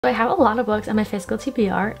So I have a lot of books on my physical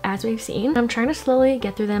TBR, as we've seen. I'm trying to slowly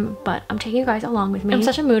get through them, but I'm taking you guys along with me. I'm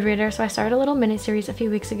such a mood reader, so I started a little mini series a few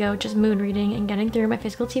weeks ago, just mood reading and getting through my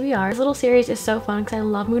physical TBR. This little series is so fun because I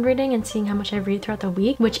love mood reading and seeing how much I read throughout the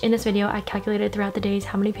week, which in this video I calculated throughout the days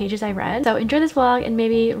how many pages I read. So enjoy this vlog and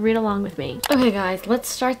maybe read along with me. Okay guys, let's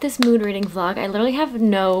start this mood reading vlog. I literally have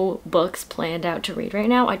no books planned out to read right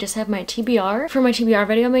now. I just have my TBR for my TBR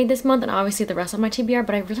video I made this month, and obviously the rest of my TBR,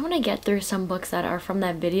 but I really want to get through some books that are from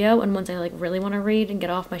that video and ones I like really want to read and get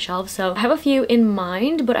off my shelf. So I have a few in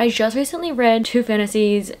mind, but I just recently read 2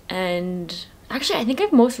 fantasies, and actually I think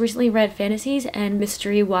I've most recently read fantasies and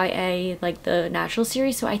mystery YA, like the natural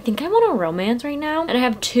series, so I think I want a romance right now, and I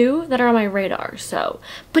have 2 that are on my radar. So,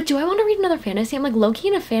 but do I want to read another fantasy? I'm like low-key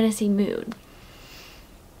in a fantasy mood.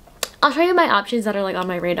 I'll show you my options that are like on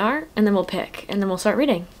my radar, and then we'll pick, and then we'll start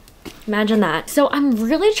reading. Imagine that. So I'm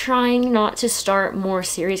really trying not to start more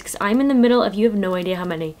series because I'm in the middle of, you have no idea how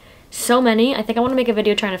many. So many. I think I want to make a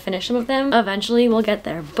video trying to finish some of them. Eventually we'll get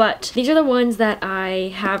there, but these are the ones that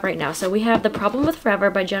I have right now. So we have The Problem with Forever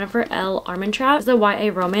by Jennifer L. Armentrout. It's the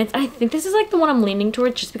YA romance. I think this is like the one I'm leaning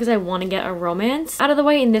towards just because I want to get a romance out of the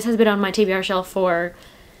way, and this has been on my TBR shelf for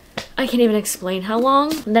I can't even explain how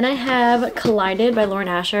long. Then I have Collided by Lauren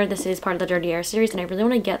Asher. This is part of the Dirty Air series, and I really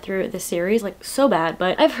want to get through this series like so bad,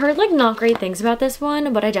 but I've heard like not great things about this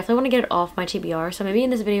one, but I definitely want to get it off my TBR, so maybe in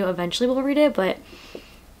this video eventually we'll read it, but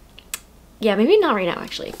yeah, maybe not right now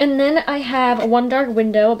actually. And then I have One Dark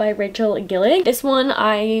Window by Rachel Gillig. This one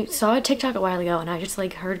I saw a TikTok a while ago and I just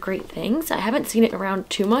like heard great things. I haven't seen it around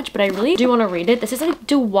too much, but I really do want to read it. This is a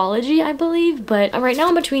duology, I believe, but right now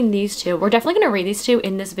I'm between these 2. We're definitely gonna read these 2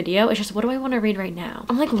 in this video. It's just, what do I want to read right now?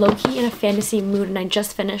 I'm like low-key in a fantasy mood, and I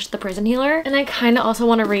just finished The Prison Healer, and I kind of also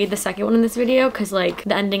want to read the second one in this video because like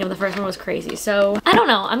the ending of the first one was crazy. So I don't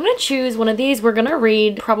know, I'm gonna choose one of these. We're gonna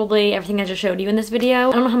read probably everything I just showed you in this video.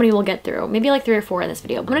 I don't know how many we'll get through. Maybe like 3 or 4 in this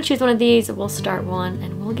video. I'm gonna choose one of these, we'll start one,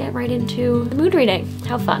 and we'll get right into the mood reading.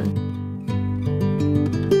 How fun.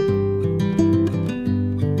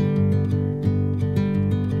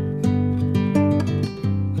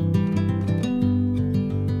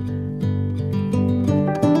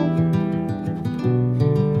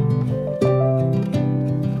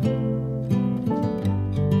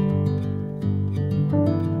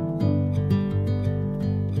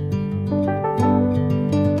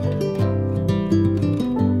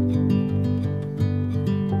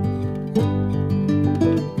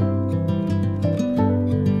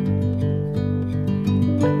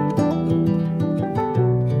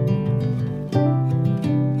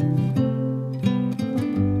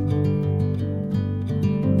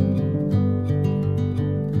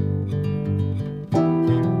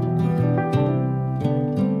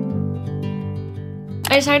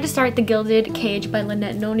 I decided to start The Gilded Cage by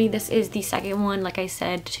Lynette Noni. This is the second one, like I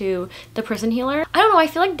said, to The Prison Healer. I don't know, I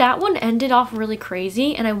feel like that one ended off really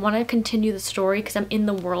crazy, and I want to continue the story because I'm in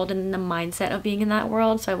the world and in the mindset of being in that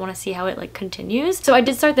world, so I want to see how it like continues. So I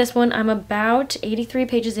did start this one. I'm about 83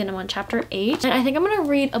 pages in. I'm on chapter 8, and I think I'm gonna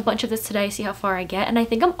read a bunch of this today, see how far I get. And I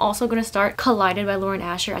think I'm also gonna start Collided by Lauren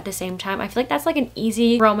Asher at the same time. I feel like that's like an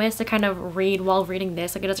easy romance to kind of read while reading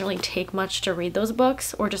this. Like it doesn't really take much to read those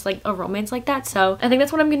books, or just like a romance like that. So I think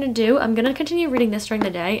that's what I'm gonna do. I'm gonna continue reading this during the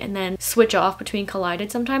day and then switch off between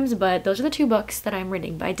Collided sometimes, but those are the 2 books that I'm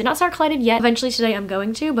reading. But I did not start Collided yet. Eventually today I'm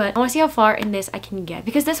going to, but I want to see how far in this I can get,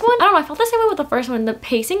 because this one, I don't know, I felt the same way with the first one. The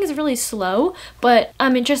pacing is really slow, but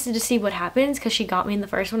I'm interested to see what happens because she got me in the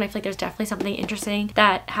first one. I feel like there's definitely something interesting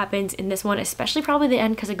that happens in this one, especially probably the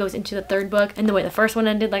end, because it goes into the 3rd book, and the way the first one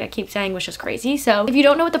ended, like I keep saying, was just crazy. So if you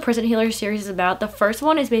don't know what the Prison Healer series is about, the first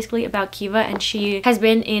one is basically about Kiva, and she has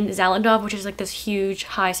been in Zalendov, which is like this huge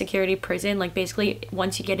high security prison. Like basically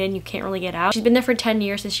once you get in, you can't really get out. She's been there for 10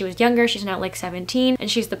 years since she was younger. She's now like 17, and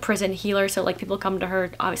she's the prison healer, so like people come to her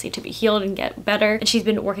obviously to be healed and get better, and she's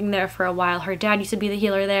been working there for a while. Her dad used to be the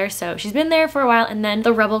healer there, so she's been there for a while, and then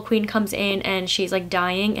the rebel queen comes in and she's like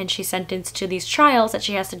dying, and she's sentenced to these trials that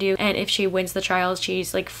she has to do, and if she wins the trials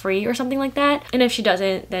she's like free or something like that, and if she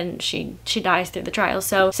doesn't then she dies through the trials.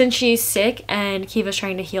 So since she's sick and Kiva's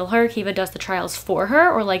trying to heal her, Kiva does the trials for her,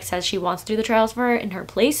 or like says she wants to do the trials for her in her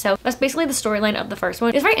place. So that's basically the storyline of the first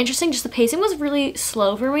one. It's very interesting, just the pacing was really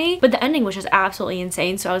slow for me, but the ending was just absolutely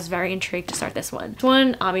insane, so I was very intrigued to start this one. This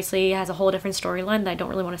one obviously has a whole different storyline that I don't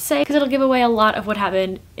really want to say because it'll give away a lot of what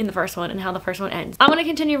happened in the first one and how the first one ends. I'm gonna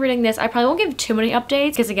continue reading this. I probably won't give too many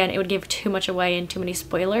updates because again it would give too much away and too many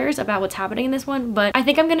spoilers about what's happening in this one, but I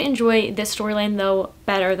think I'm gonna enjoy this storyline though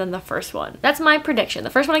better than the first one. That's my prediction. The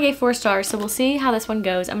first one I gave 4 stars, so we'll see how this one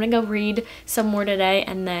goes. I'm gonna go read some more today,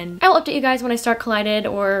 and then I will update you guys when I start Collided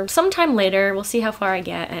or sometime later. We'll see how far I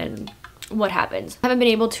get, and what happens. I haven't been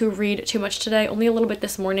able to read too much today, only a little bit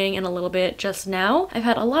this morning and a little bit just now. I've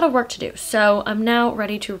had a lot of work to do, so I'm now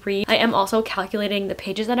ready to read. I am also calculating the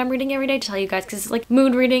pages that I'm reading every day to tell you guys, because it's like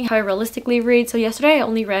mood reading, how I realistically read. So yesterday I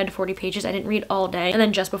only read 40 pages. I didn't read all day, and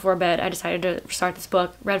then just before bed I decided to start this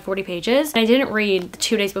book, read 40 pages. And I didn't read the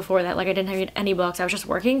 2 days before that. Like, I didn't read any books. I was just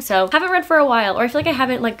working, so haven't read for a while, or I feel like I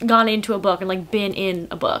haven't like gone into a book and like been in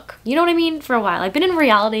a book. You know what I mean? For a while. I've been in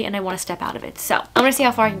reality and I want to step out of it. So I'm gonna see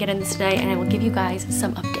how far I can get in this today, and I will give you guys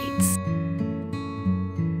some updates.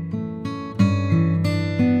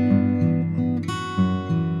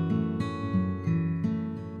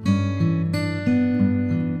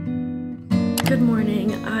 Good morning.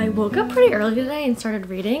 I woke up pretty early today and started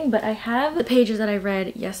reading, but I have the pages that I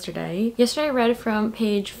read yesterday. Yesterday I read from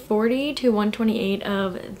page 40 to 128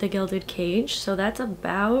 of The Gilded Cage, so that's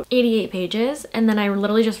about 88 pages. And then I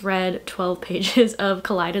literally just read 12 pages of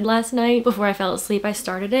Collided last night before I fell asleep. I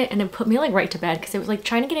started it and it put me like right to bed, because it was like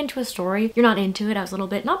trying to get into a story. You're not into it. I was a little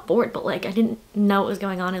bit, not bored, but like I didn't know what was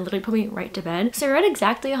going on. It literally put me right to bed. So I read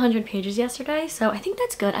exactly 100 pages yesterday, so I think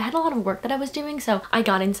that's good. I had a lot of work that I was doing, so I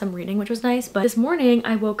got in some reading, which was nice. But this morning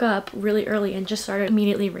I woke up really early and just started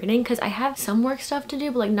immediately reading, because I have some work stuff to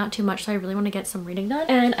do, but like not too much, so I really want to get some reading done.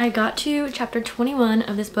 And I got to chapter 21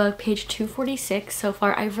 of this book, page 246 so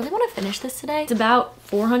far. I really want to finish this today. It's about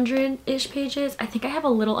 400-ish pages. I think I have a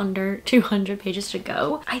little under 200 pages to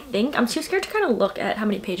go. I think I'm too scared to kind of look at how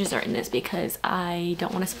many pages are in this, because I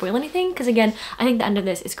don't want to spoil anything, because again, I think the end of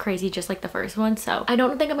this is crazy just like the first one. So I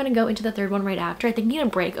don't think I'm going to go into the third one right after. I think I need a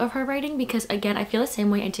break of her writing, because again, I feel the same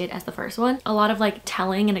way I did as the first one. A lot of like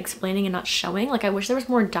telling and explaining and not showing. Like, I wish there was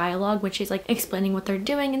more dialogue when she's like explaining what they're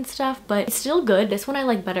doing and stuff, but it's still good. This one I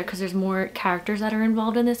like better because there's more characters that are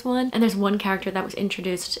involved in this one, and there's one character that was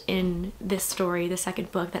introduced in this story, the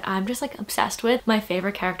second book, that I'm just like obsessed with. My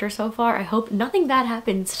favorite character so far. I hope nothing bad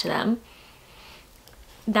happens to them.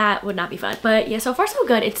 That would not be fun. But yeah, so far so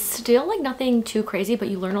good. It's still like nothing too crazy, but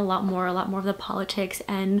you learn a lot more of the politics,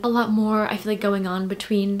 and a lot more I feel like going on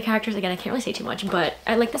between characters. Again, I can't really say too much, but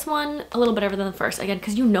I like this one a little bit better than the first, again,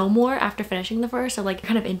 because you know more after finishing the first, so like you're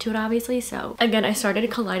kind of into it obviously. So again, I started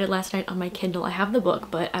Collided last night on my Kindle. I have the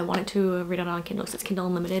book, but I wanted to read it on Kindle because it's Kindle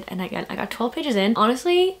Unlimited, and again, I got 12 pages in.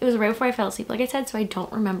 Honestly, it was right before I fell asleep, like I said, so I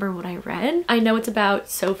don't remember what I read. I know it's about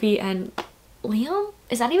Sophie and Liam?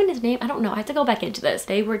 Is that even his name? I don't know. I have to go back into this.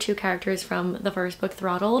 They were two characters from the first book,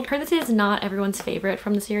 Throttled. I heard this is not everyone's favorite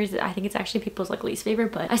from the series. I think it's actually people's like least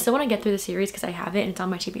favorite, but I still want to get through the series because I have it and it's on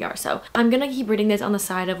my TBR. So I'm gonna keep reading this on the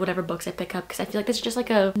side of whatever books I pick up, because I feel like this is just like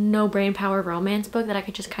a no brain power romance book that I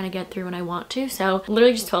could just kind of get through when I want to. So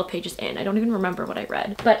literally just 12 pages in. I don't even remember what I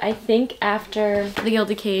read. But I think after The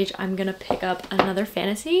Gilded Cage, I'm gonna pick up another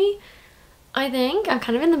fantasy. I think I'm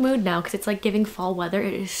kind of in the mood now because it's like giving fall weather.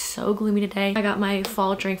 It is so gloomy today. I got my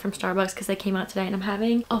fall drink from Starbucks because they came out today, and I'm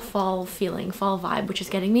having a fall feeling, fall vibe, which is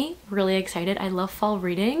getting me really excited. I love fall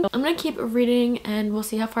reading. So I'm gonna keep reading and we'll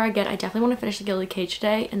see how far I get. I definitely want to finish The Gilded Cage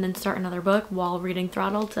today and then start another book while reading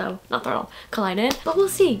Throttled. So not Throttled, Collided, but we'll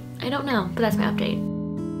see. I don't know, but that's my update.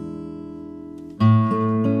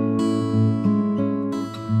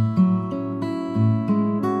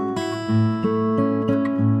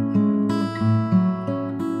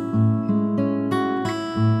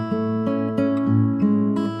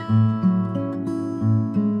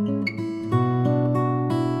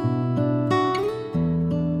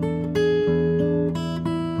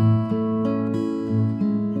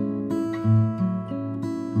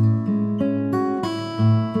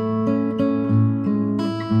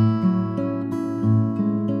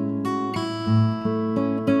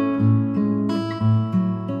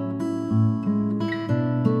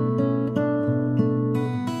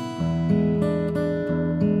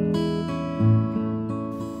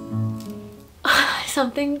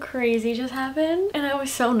 Something crazy just happened and I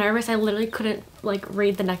was so nervous. I literally couldn't like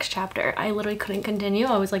read the next chapter. I literally couldn't continue.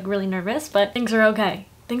 I was like really nervous, but things are okay.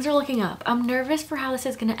 Things are looking up. I'm nervous for how this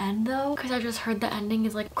is gonna end though, because I just heard the ending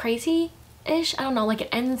is like crazy-ish. I don't know, like it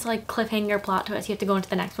ends like cliffhanger plot twist. You have to go into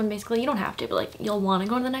the next one basically. You don't have to, but like you'll want to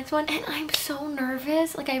go to the next one. And I'm so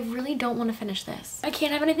nervous. Like I really don't want to finish this. I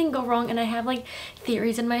can't have anything go wrong, and I have like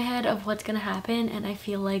theories in my head of what's gonna happen, and I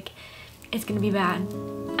feel like it's gonna be bad.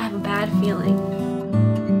 I have a bad feeling.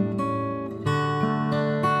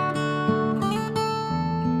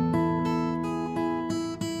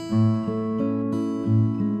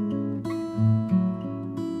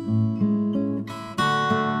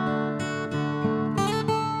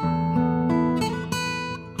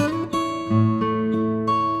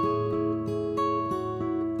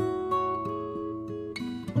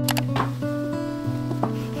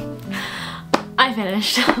 I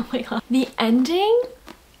finished. Oh my god. The ending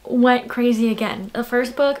went crazy again. The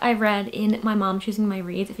first book I read in My Mom Choosing My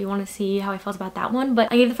Reads, if you want to see how I felt about that one,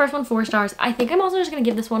 but I gave the first one 4 stars. I think I'm also just gonna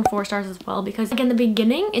give this one 4 stars as well because again, the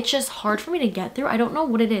beginning, it's just hard for me to get through. I don't know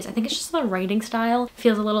what it is. I think it's just the writing style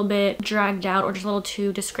feels a little bit dragged out or just a little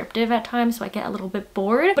too descriptive at times, so I get a little bit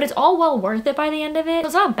bored, but it's all well worth it by the end of it. So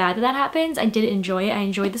it's not bad that that happens. I did enjoy it. I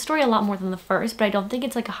enjoyed the story a lot more than the first, but I don't think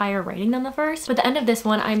it's like a higher rating than the first. But the end of this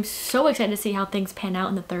one, I'm so excited to see how things pan out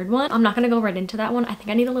in the third one. I'm not gonna go right into that one. I think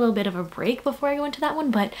I need a little bit of a break before I go into that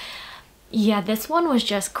one, but yeah, this one was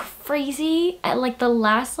just crazy at like the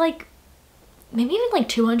last like maybe even like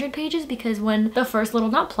 200 pages, because when the first little,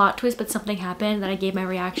 not plot twist, but something happened that I gave my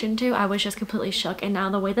reaction to, I was just completely shook. And now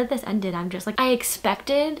the way that this ended, I'm just like, I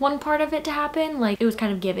expected one part of it to happen, like it was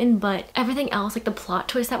kind of given, but everything else, like the plot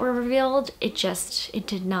twists that were revealed, I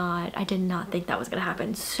did not think that was gonna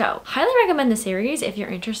happen. So highly recommend the series if you're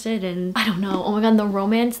interested in, I don't know, oh my god, the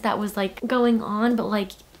romance that was like going on, but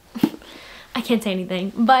like I can't say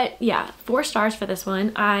anything. But yeah, 4 stars for this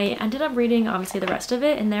one. I ended up reading obviously the rest of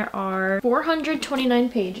it, and there are 429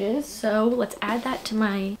 pages, so let's add that to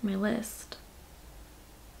my list.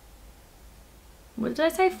 What did I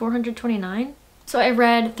say? 429? So I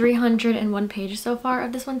read 301 pages so far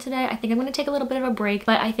of this one today. I think I'm going to take a little bit of a break,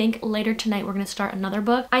 but I think later tonight we're going to start another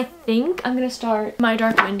book. I think I'm going to start My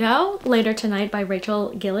Dark Window later tonight by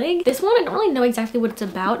Rachel Gillig. This one, I don't really know exactly what it's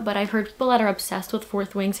about, but I've heard people that are obsessed with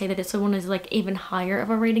Fourth Wing say that this one is like even higher of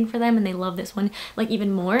a rating for them, and they love this one like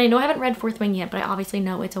even more. I know I haven't read Fourth Wing yet, but I obviously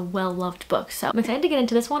know it's a well-loved book, so I'm excited to get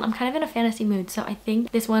into this one. I'm kind of in a fantasy mood, so I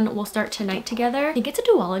think this one will start tonight together. I think it's a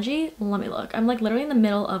duology. Let me look. I'm like literally in the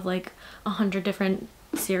middle of like 100 different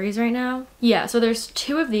series right now. Yeah, so there's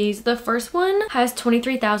 2 of these. The first one has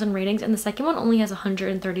 23,000 ratings and the second one only has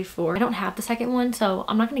 134. I don't have the second one, so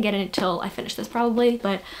I'm not gonna get in it till I finish this probably,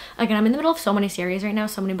 but again, I'm in the middle of so many series right now,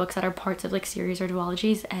 so many books that are parts of like series or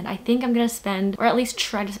duologies, and I think I'm gonna spend, or at least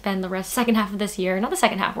try to spend, the second half of this year, not the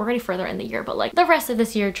second half, we're already further in the year, but like the rest of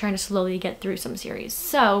this year trying to slowly get through some series.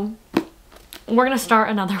 So we're gonna start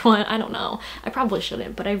another one. I don't know, I probably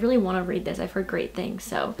shouldn't, but I really want to read this. I've heard great things,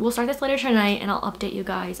 so we'll start this later tonight and I'll update you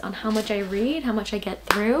guys on how much I read, how much I get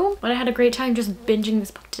through. But I had a great time just binging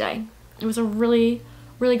this book today. It was a really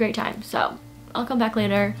great time, so I'll come back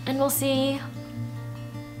later and we'll see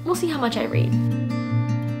how much I read.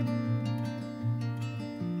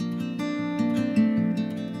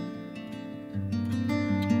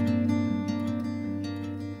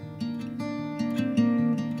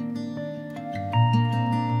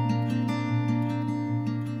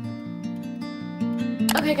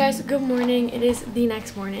 Okay guys, good morning. It is the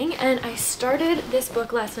next morning and I started this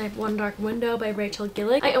book last night, One Dark Window by Rachel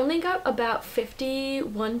Gillig. I only got about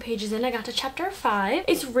 51 pages in. I got to chapter 5.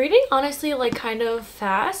 It's reading honestly like kind of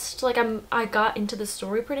fast. Like I got into the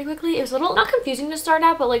story pretty quickly. It was a little, not confusing to start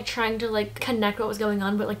out, but like trying to like connect what was going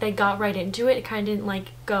on, but like they got right into it. It kind of didn't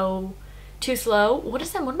like go too slow. What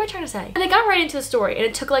am I trying to say? And I got right into the story and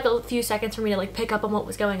it took like a few seconds for me to like pick up on what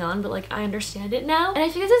was going on, but like I understand it now. And I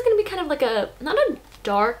think this is gonna be kind of like a, not a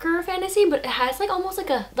darker fantasy, but it has like almost like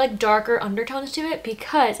a darker undertones to it,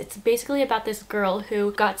 because it's basically about this girl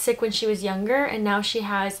who got sick when she was younger, and now she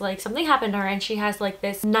has like something happened to her and she has like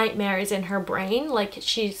this nightmares in her brain, like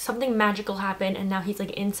something magical happened and now he's like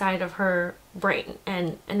inside of her brain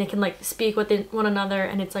and they can like speak with one another,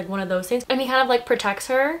 and it's like one of those things, and he kind of like protects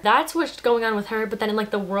her. That's what's going on with her. But then in like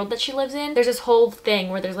the world that she lives in, there's this whole thing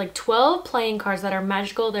where there's like 12 playing cards that are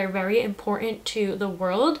magical. They're very important to the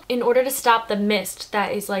world in order to stop the mist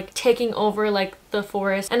that is like taking over like the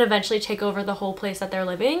forest and eventually take over the whole place that they're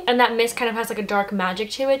living. And that mist kind of has like a dark magic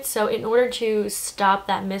to it, so in order to stop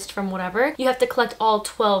that mist from whatever, you have to collect all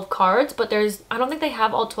 12 cards, but I don't think they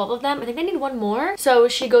have all 12 of them. I think they need one more. So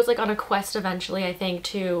she goes like on a quest eventually, I think,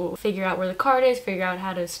 to figure out where the card is, figure out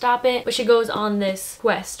how to stop it. But she goes on this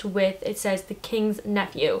quest with, it says, the king's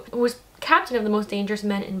nephew, who was captain of the most dangerous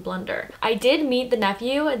men in Blunder. I did meet the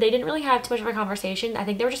nephew. They didn't really have too much of a conversation. I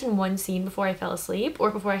think they were just in one scene before I fell asleep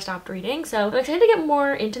or before I stopped reading. So I'm excited to get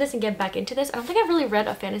more into this and get back into this. I don't think I've really read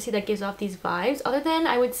a fantasy that gives off these vibes, other than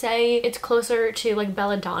I would say it's closer to like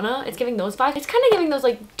Belladonna. It's giving those vibes. It's kind of giving those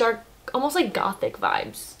like dark, almost like gothic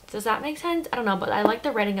vibes. Does that make sense? I don't know, but I like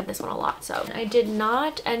the writing of this one a lot. So I did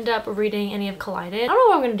not end up reading any of Collided. I don't know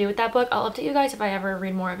what I'm gonna do with that book. I'll update you guys if I ever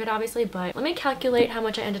read more of it, obviously, but let me calculate how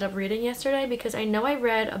much I ended up reading yesterday, because I know I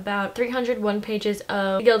read about 301 pages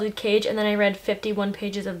of The Gilded Cage and then I read 51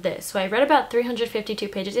 pages of this. So I read about 352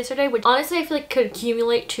 pages yesterday, which honestly I feel like could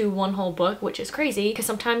accumulate to one whole book, which is crazy, because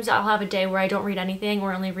sometimes I'll have a day where I don't read anything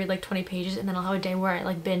or only read like 20 pages, and then I'll have a day where I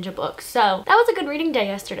like binge a book. So that was a good reading day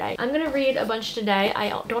yesterday. I'm gonna read a bunch today. I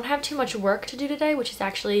don't don't have too much work to do today, which is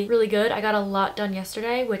actually really good. I got a lot done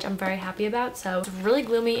yesterday, which I'm very happy about. So it's really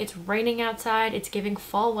gloomy, it's raining outside, it's giving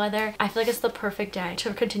fall weather. I feel like it's the perfect day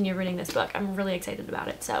to continue reading this book. I'm really excited about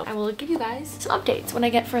it. So I will give you guys some updates when I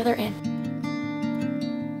get further in.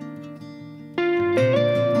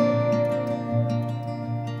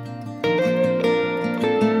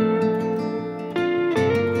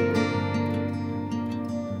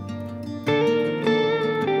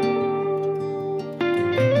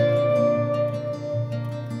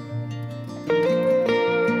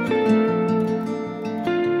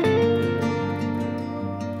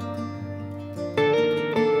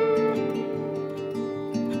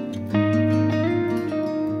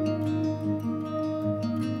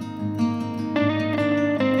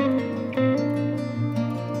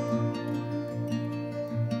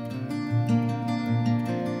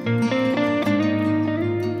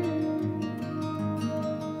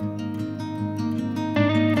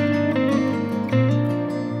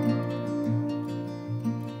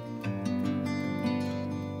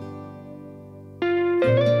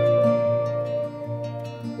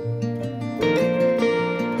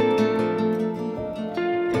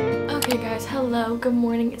 Hello, good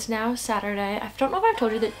morning. It's now Saturday. I don't know if I've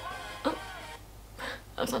told you that. Oh,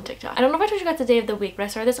 I was on TikTok. I don't know if I told you guys the day of the week, but I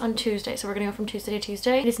started this on Tuesday, so we're gonna go from Tuesday to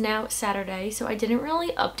Tuesday. It is now Saturday, so I didn't really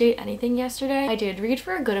update anything yesterday. I did read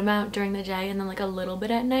for a good amount during the day and then like a little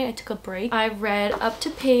bit at night. I took a break. I read up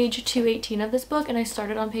to page 218 of this book and I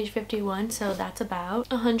started on page 51, so that's about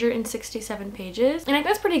 167 pages. And I think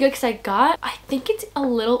that's pretty good because I think it's a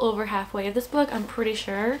little over halfway of this book, I'm pretty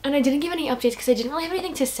sure. And I didn't give any updates because I didn't really have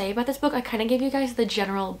anything to say about this book. I kind of gave you guys the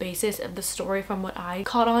general basis of the story from what I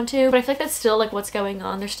caught on to, but I feel like that's still like what's going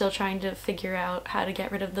on. They're still trying to figure out how to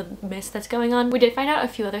get rid of the mist that's going on. We did find out a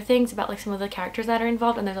few other things about like some of the characters that are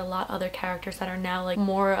involved, and there's a lot other characters that are now like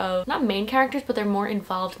more of, not main characters, but they're more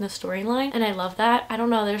involved in the storyline, and I love that. I don't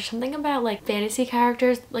know, there's something about like fantasy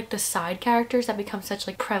characters, like the side characters that become such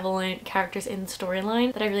like prevalent characters in the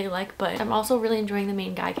storyline that I really like, but I'm also really enjoying the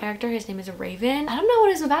main guy character. His name is Raven. I don't know what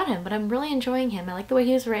it is about him, but I'm really enjoying him. I like the way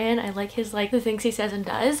he was written. I like his like the things he says and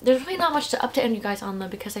does. There's really not much to update you guys on though,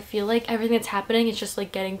 because I feel like everything that's happening is just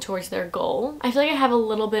like getting towards their goal. I feel like I have a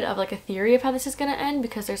little bit of like a theory of how this is gonna end,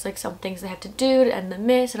 because there's like some things they have to do to end the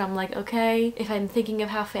mist, and I'm like, okay, if I'm thinking of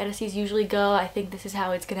how fantasies usually go, I think this is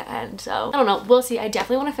how it's gonna end. So I don't know, we'll see. I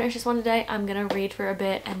definitely want to finish this one today. I'm gonna read for a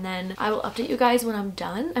bit and then I will update you guys when I'm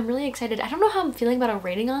done. I'm really excited. I don't know how I'm feeling about a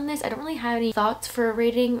rating on this. I don't really have any thoughts for a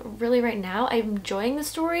rating really right now. I'm enjoying the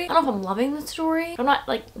story. I don't know if I'm loving the story. I'm not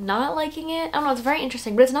like not liking it. I don't know, it's very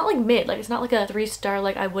interesting, but it's not like mid. Like it's not like a 3-star,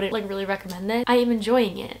 like I wouldn't like really recommend it. I am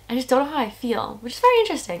enjoying it. I just don't know how I feel, which is very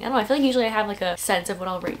interesting. I don't know, I feel like usually I have like a sense of what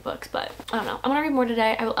I'll rate books, but I don't know. I'm gonna read more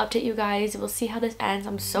today. I will update you guys. We'll see how this ends.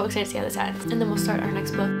 I'm so excited to see how this ends, and then we'll start our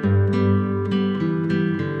next book.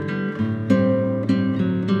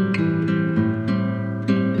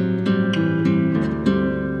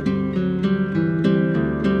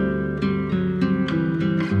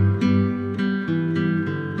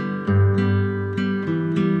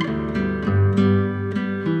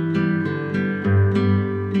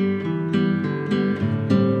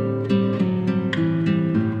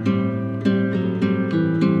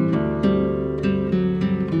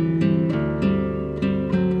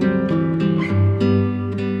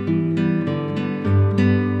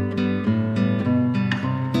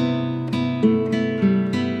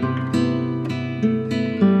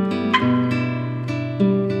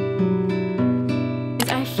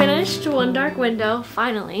 One Dark Window,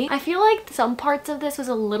 finally. I feel like some parts of this was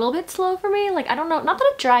a little bit slow for me. Like, I don't know, not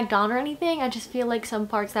that it dragged on or anything. I just feel like some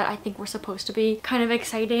parts that I think were supposed to be kind of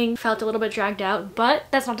exciting felt a little bit dragged out, but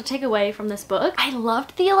that's not to take away from this book. I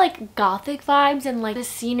loved the like gothic vibes and like the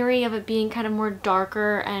scenery of it being kind of more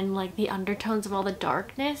darker, and like the undertones of all the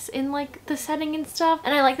darkness in like the setting and stuff.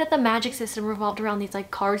 And I like that the magic system revolved around these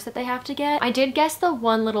like cards that they have to get. I did guess the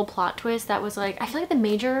one little plot twist that was like, I feel like the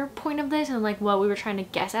major point of this and like what we were trying to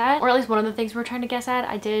guess at, or at least one of the things we were trying to guess at.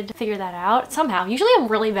 I did figure that out somehow. Usually I'm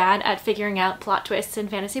really bad at figuring out plot twists in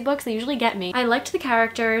fantasy books. They usually get me. I liked the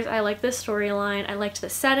characters. I liked the storyline. I liked the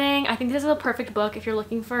setting. I think this is a perfect book if you're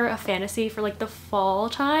looking for a fantasy for like the fall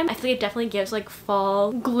time. I feel like it definitely gives like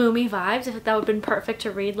fall gloomy vibes. If that would have been perfect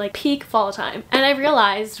to read like peak fall time. And I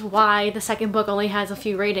realized why the second book only has a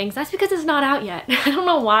few ratings. That's because it's not out yet. I don't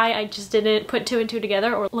know why I just didn't put 2 and 2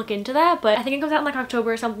 together or look into that, but I think it comes out in like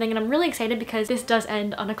October or something, and I'm really excited because this does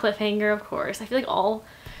end on a cliffhanger, of course. I feel like all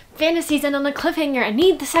fantasies end on a cliffhanger. I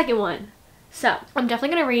need the second one. So I'm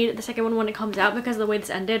definitely gonna read the second one when it comes out because of the way this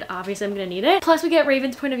ended. Obviously I'm gonna need it. Plus we get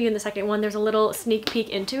Raven's point of view in the second one. There's a little sneak peek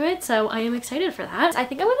into it, so I am excited for that. I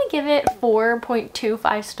think I'm gonna give it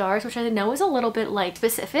 4.25 stars, which I know is a little bit like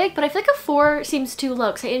specific, but I feel like a 4 seems too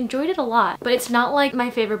low because I enjoyed it a lot, but it's not like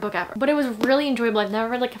my favorite book ever. But it was really enjoyable. I've never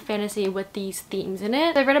read like a fantasy with these themes in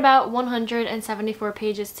it. I've read about 174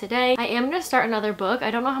 pages today. I am gonna start another book.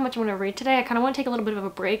 I don't know how much I'm gonna read today. I kind of want to take a little bit of a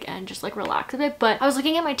break and just like relax a bit, but I was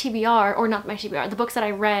looking at my TBR, or not my TBR, the books that I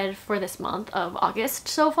read for this month of August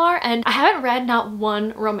so far, and I haven't read not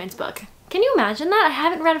one romance book. Can you imagine that? I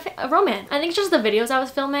haven't read a romance. I think it's just the videos I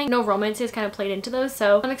was filming. No romances kind of played into those,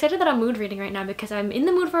 so I'm excited that I'm mood reading right now because I'm in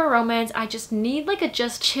the mood for a romance. I just need like a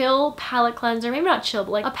just chill palette cleanser. Maybe not chill,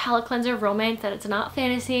 but like a palette cleanser romance that it's not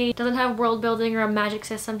fantasy, doesn't have world building or a magic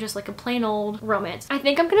system, just like a plain old romance. I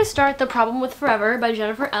think I'm gonna start The Problem with Forever by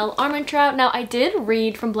Jennifer L. Armentrout. Now, I did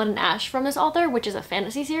read From Blood and Ash from this author, which is a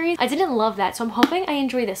fantasy series. I didn't love that, so I'm hoping I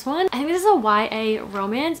enjoy this one. I think this is a YA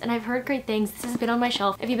romance, and I've heard great things. This has been on my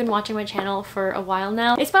shelf. If you've been watching my channel for a while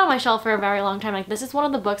now, it's been on my shelf for a very long time. Like, this is one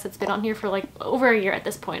of the books that's been on here for like over a year at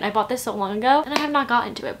this point. I bought this so long ago and I have not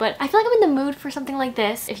gotten to it, but I feel like I'm in the mood for something like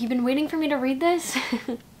this. If you've been waiting for me to read this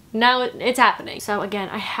now it's happening. So again,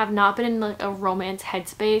 I have not been in like a romance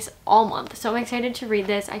headspace all month, so I'm excited to read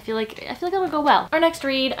this. I feel like it'll go well. Our next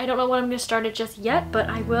read, I don't know when I'm gonna start it just yet,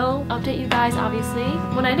 but I will update you guys obviously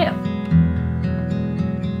when I do.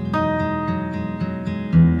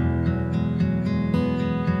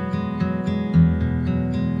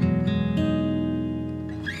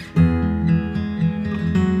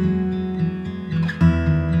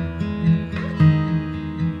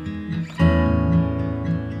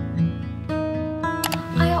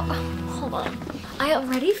 I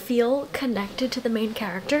already feel connected to the main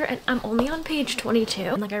character, and I'm only on page 22,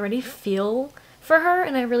 and like I already feel for her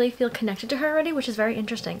and I really feel connected to her already, which is very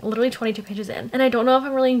interesting. Literally 22 pages in, and I don't know if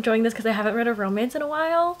I'm really enjoying this because I haven't read a romance in a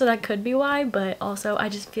while, so that could be why, but also I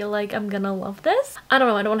just feel like I'm gonna love this. I don't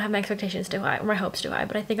know, I don't want to have my expectations too high or my hopes too high,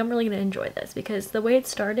 but I think I'm really gonna enjoy this because the way it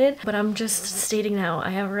started. But I'm just stating now,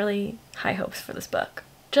 I have really high hopes for this book.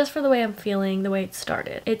 Just for the way I'm feeling, the way it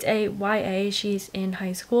started. It's a YA, she's in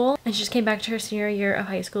high school, and she just came back to her senior year of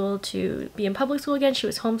high school to be in public school again. She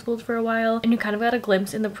was homeschooled for a while, and you kind of got a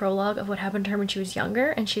glimpse in the prologue of what happened to her when she was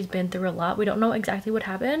younger, and she's been through a lot. We don't know exactly what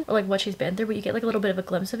happened or like what she's been through, but you get like a little bit of a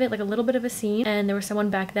glimpse of it, like a little bit of a scene, and there was someone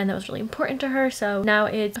back then that was really important to her. So now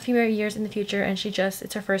it's a few more years in the future, and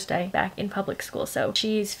it's her first day back in public school, so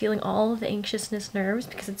she's feeling all of the anxiousness nerves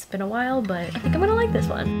because it's been a while, but I think I'm gonna like this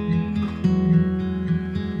one.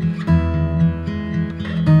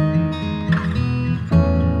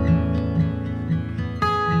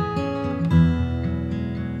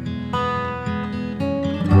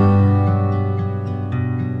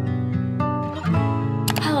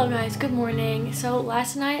 Good morning. So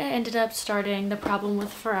last night I ended up starting The Problem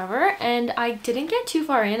with Forever, and I didn't get too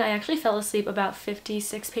far in. I actually fell asleep about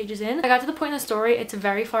 56 pages in. I got to the point in the story, it's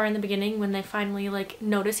very far in the beginning when they finally like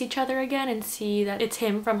notice each other again and see that it's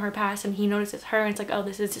him from her past and he notices her, and it's like, oh,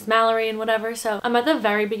 this is just Mallory and whatever. So I'm at the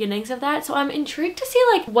very beginnings of that, so I'm intrigued to see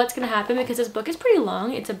like what's gonna happen because this book is pretty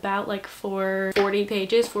long. It's about like 440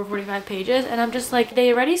 pages, 445 pages, and I'm just like,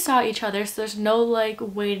 they already saw each other, so there's no like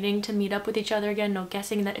waiting to meet up with each other again, no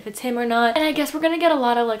guessing that if it's him or not. And I guess we're gonna get a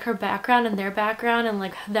lot of like her background and their background and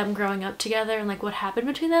like them growing up together and like what happened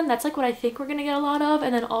between them. That's like what I think we're gonna get a lot of,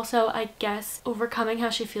 and then also I guess overcoming how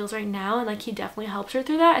she feels right now, and like he definitely helps her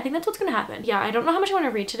through that. I think that's what's gonna happen. Yeah, I don't know how much I want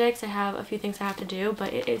to read today because I have a few things I have to do,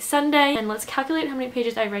 but it is Sunday, and let's calculate how many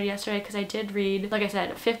pages I read yesterday because I did read, like I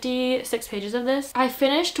said, 56 pages of this. I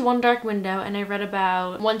finished One Dark Window and I read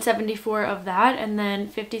about 174 of that, and then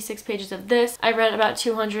 56 pages of this. I read about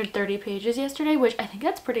 230 pages yesterday, which I think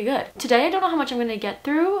that's pretty good. Today I don't know how much I'm gonna get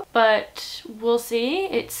through, but we'll see.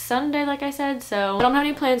 It's Sunday, like I said, so I don't have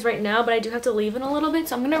any plans right now, but I do have to leave in a little bit,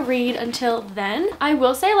 so I'm gonna read until then. I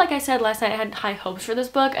will say, like I said last night, I had high hopes for this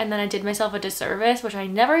book, and then I did myself a disservice, which I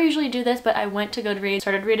never usually do this, but I went to Goodreads,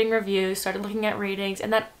 started reading reviews, started looking at ratings,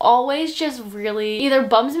 and that always just really either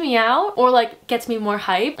bums me out or like gets me more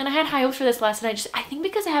hype. And I had high hopes for this last night, I think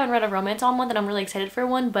because I haven't read a romance all month and I'm really excited for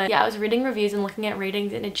one. But yeah, I was reading reviews and looking at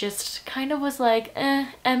ratings, and it just kind of was like,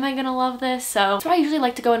 am I gonna love this? So that's why I usually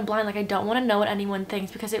like to go in blind. Like, I don't want to know what anyone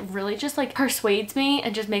thinks because it really just like persuades me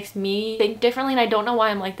and just makes me think differently, and I don't know why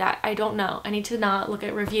I'm like that. I don't know. I need to not look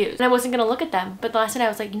at reviews, and I wasn't gonna look at them, but last night I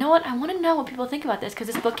was like, you know what, I want to know what people think about this because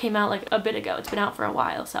this book came out like a bit ago. It's been out for a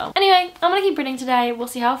while. So anyway, I'm gonna keep reading today. We'll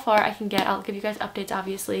see how far I can get. I'll give you guys updates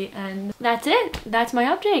obviously, and that's it. That's my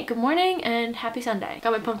update. Good morning and happy Sunday.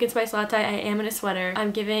 Got my pumpkin spice latte. I am in a sweater.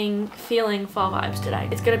 I'm feeling fall vibes today.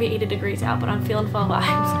 It's gonna be 80 degrees out, but I'm feeling fall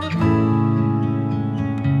vibes.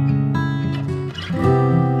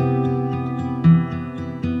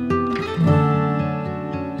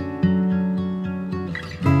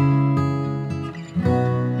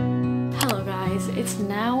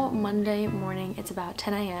 about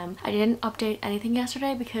 10 a.m. I didn't update anything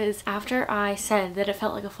yesterday because after I said that it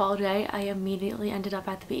felt like a fall day, I immediately ended up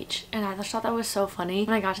at the beach. And I just thought that was so funny.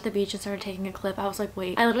 When I got to the beach and started taking a clip, I was like,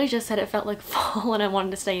 wait, I literally just said it felt like fall and I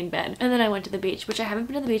wanted to stay in bed. And then I went to the beach, which I haven't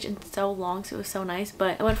been to the beach in so long, so it was so nice.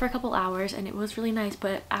 But I went for a couple hours and it was really nice.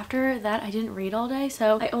 But after that, I didn't read all day.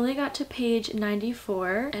 So I only got to page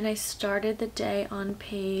 94 and I started the day on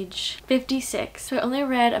page 56. So I only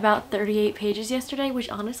read about 38 pages yesterday, which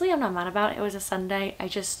honestly I'm not mad about. It was a Sunday.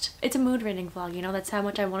 It's a mood reading vlog, you know, that's how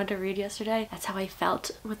much I wanted to read yesterday. That's how I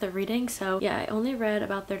felt with the reading. So yeah, I only read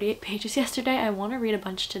about 38 pages yesterday. I want to read a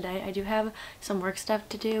bunch today. I do have some work stuff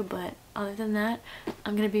to do, but other than that,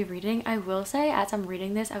 I'm gonna be reading. I will say, as I'm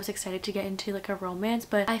reading this, I was excited to get into like a romance,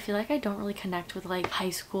 but I feel like I don't really connect with like high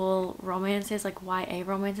school romances, like YA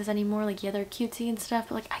romances anymore. Like, yeah, they're cutesy and stuff,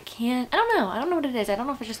 but like I don't know what it is. I don't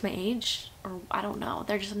know if it's just my age, or I don't know.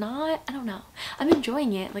 They're just not, I don't know. I'm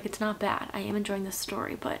enjoying it. Like, it's not bad. I am enjoying the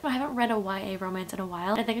story, but I haven't read a YA romance in a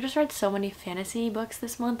while. I think I just read so many fantasy books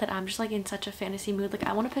this month that I'm just like in such a fantasy mood. Like,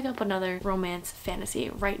 I want to pick up another romance fantasy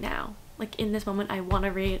right now. Like, in this moment, I want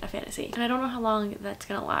to read a fantasy. And I don't know how long that's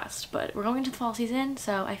gonna last, but we're going into the fall season,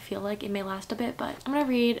 so I feel like it may last a bit, but I'm gonna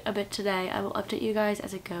read a bit today. I will update you guys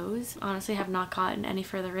as it goes. Honestly, I have not gotten any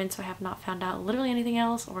further in, so I have not found out literally anything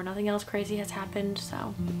else, or nothing else crazy has happened,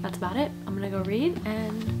 so that's about it. I'm gonna go read,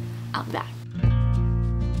 and I'll be back.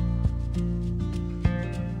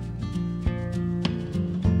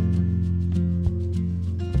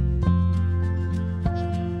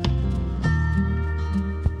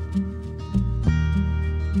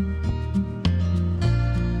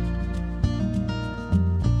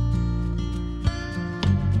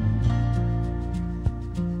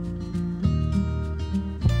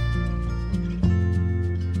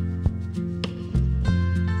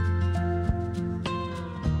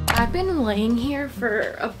 I've been laying here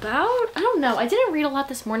for about, I don't know, I didn't read a lot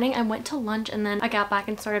this morning. I went to lunch and then I got back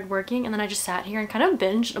and started working, and then I just sat here and kind of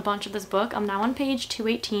binged a bunch of this book. I'm now on page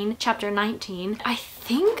 218, chapter 19. I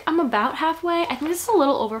think I'm about halfway. I think this is a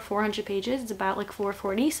little over 400 pages. It's about like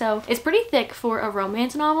 440, so it's pretty thick for a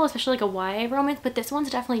romance novel, especially like a YA romance, but this one's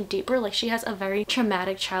definitely deeper. Like, she has a very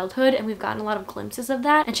traumatic childhood and we've gotten a lot of glimpses of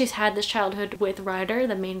that, and she's had this childhood with Ryder,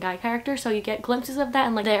 the main guy character, so you get glimpses of that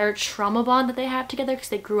and like their trauma bond that they have together because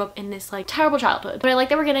they grew up in this like terrible childhood. But I like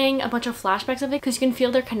that we're getting a bunch of flashbacks of it because you can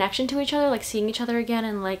feel their connection to each other, like seeing each other again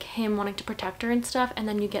and like him wanting to protect her and stuff, and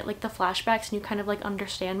then you get like the flashbacks and you kind of like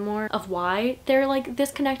understand more of why they're like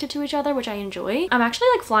this connected to each other, which I enjoy. I'm actually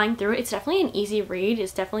like flying through it. It's definitely an easy read.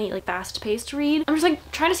 It's definitely like fast-paced read. I'm just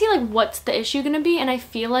like trying to see like what's the issue gonna be, and I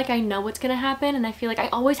feel like I know what's gonna happen, and I feel like I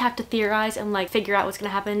always have to theorize and like figure out what's gonna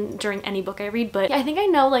happen during any book I read, but yeah, I think I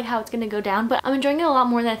know like how it's gonna go down. But I'm enjoying it a lot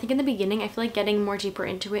more than I think in the beginning. I feel like getting more deeper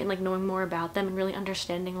into it and like knowing more about them and really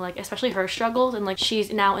understanding like especially her struggles, and like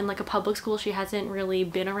she's now in like a public school. She hasn't really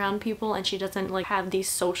been around people and she doesn't like have these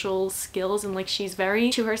social skills, and like she's very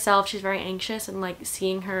to herself. She's very anxious, and like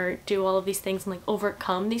seeing her do all of these things and like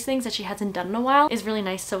overcome these things that she hasn't done in a while is really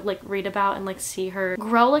nice to like read about and like see her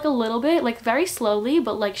grow like a little bit, like very slowly,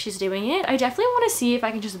 but like she's doing it. I definitely want to see if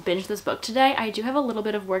I can just binge this book today. I do have a little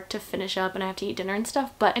bit of work to finish up and I have to eat dinner and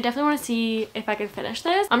stuff, but I definitely want to see if I can finish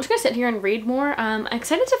this. I'm just gonna sit here and read more. I'm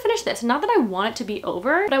excited to finish this. Not that I want it to be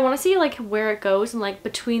over, but I want to see like where it goes and like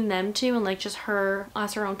between them two and like just her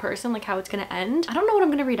as her own person, like how it's gonna end. I don't know what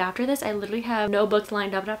I'm gonna read after this. I literally have no books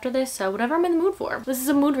lined up after this, so whatever I'm in the mood for. This is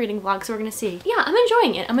a mood reading vlog, so we're gonna see. Yeah, I'm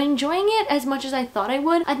enjoying it. I'm enjoying it as much as I thought I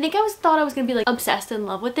would. I think I thought I was gonna be like obsessed in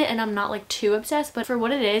love with it, and I'm not like too obsessed, but for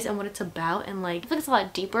what it is and what it's about, and like I feel like it's a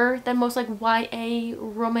lot deeper than most like YA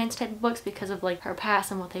romance type of books because of like her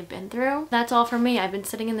past and what they've been through. That's all for me. I've been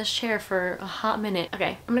sitting in this chair for a hot minute.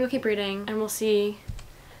 Okay, I'm gonna go keep reading and we'll see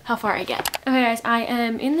how far I get. Okay guys, I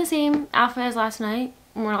am in the same outfit as last night.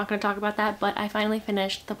 We're not going to talk about that, but I finally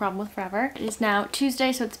finished The Problem with Forever. It is now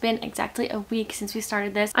Tuesday, so it's been exactly a week since we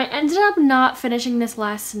started this. I ended up not finishing this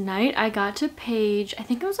last night. I got to page, I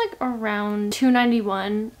think it was like around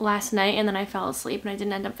 291 last night, and then I fell asleep and I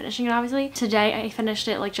didn't end up finishing it, obviously. Today I finished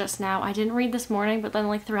it like just now. I didn't read this morning, but then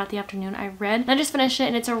like throughout the afternoon I read. And I just finished it,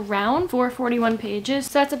 and it's around 441 pages.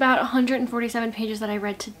 So that's about 147 pages that I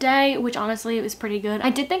read today, which honestly it was pretty good. I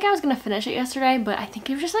did think I was going to finish it yesterday, but I think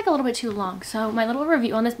it was just like a little bit too long. So my little review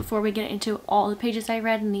on this before we get into all the pages I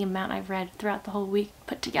read and the amount I've read throughout the whole week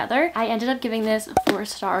put together. I ended up giving this 4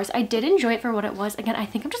 stars. I did enjoy it for what it was. Again, I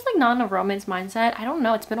think I'm just like not in a romance mindset. I don't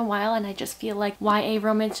know, it's been a while and I just feel like YA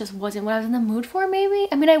romance just wasn't what I was in the mood for maybe.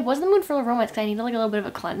 I mean, I was in the mood for a romance because I needed like a little bit of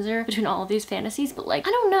a cleanser between all of these fantasies, but like,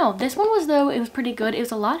 I don't know. This one was though, it was pretty good. It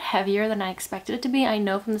was a lot heavier than I expected it to be. I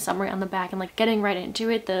know from the summary on the back and like getting right into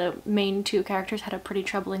it, the main 2 characters had a pretty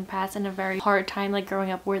troubling past and a very hard time like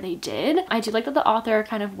growing up where they did. I do like that the author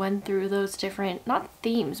kind of went through those different, not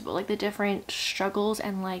themes, but like the different struggles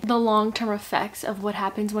and like the long-term effects of what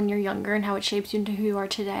happens when you're younger and how it shapes you into who you are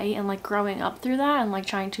today, and like growing up through that and like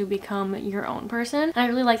trying to become your own person. And I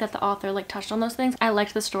really like that the author like touched on those things. I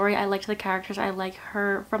liked the story, I liked the characters, I like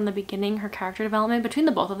her from the beginning, her character development between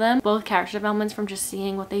the both of them, both character developments from just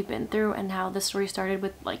seeing what they've been through and how the story started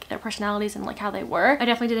with like their personalities and like how they were. I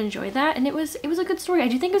definitely did enjoy that, and it was a good story. I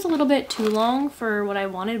do think it was a little bit too long for what I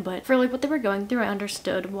wanted, but for like what they were going through, I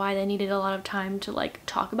understood why they needed a lot of time to like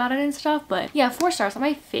talk about it and stuff. But yeah, 4 stars. Not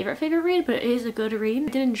my favorite read, but it is a good read. I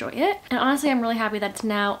did enjoy it, and honestly I'm really happy that it's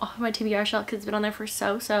now off of my TBR shelf because it's been on there for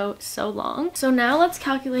so long. So now let's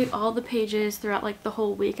calculate all the pages throughout like the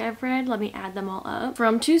whole week I've read. Let me add them all up.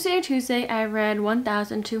 From Tuesday to Tuesday I read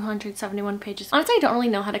 1,271 pages. Honestly, I don't really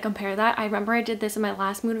know how to compare that. I remember I did this in my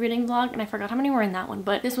last mood reading vlog and I forgot how many were in that one,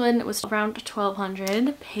 but this one was around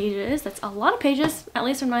 1,200 pages. That's a lot of pages. At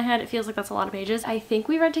least in my head it feels like that's a lot of pages. I think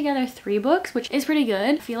we read together 3 books, which is pretty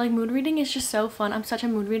good. I feel like mood reading is just so fun. I'm such a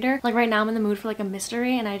mood reader. Like right now I'm in the mood for like a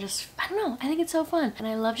mystery, and I don't know, I think it's so fun, and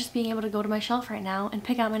I love just being able to go to my shelf right now and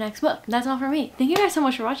pick out my next book. That's all for me. Thank you guys so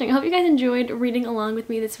much for watching. I hope you guys enjoyed reading along with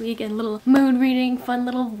me this week and little mood reading, fun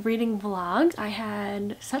little reading vlogs. I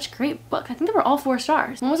had such great books. I think they were all 4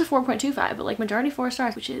 stars. One was a 4.25, but like majority 4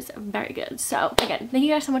 stars, which is very good. So again, thank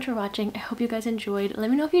you guys so much for watching. I hope you guys enjoyed. Let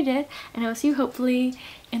me know if you did, and I will see you hopefully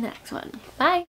in the next one. Bye!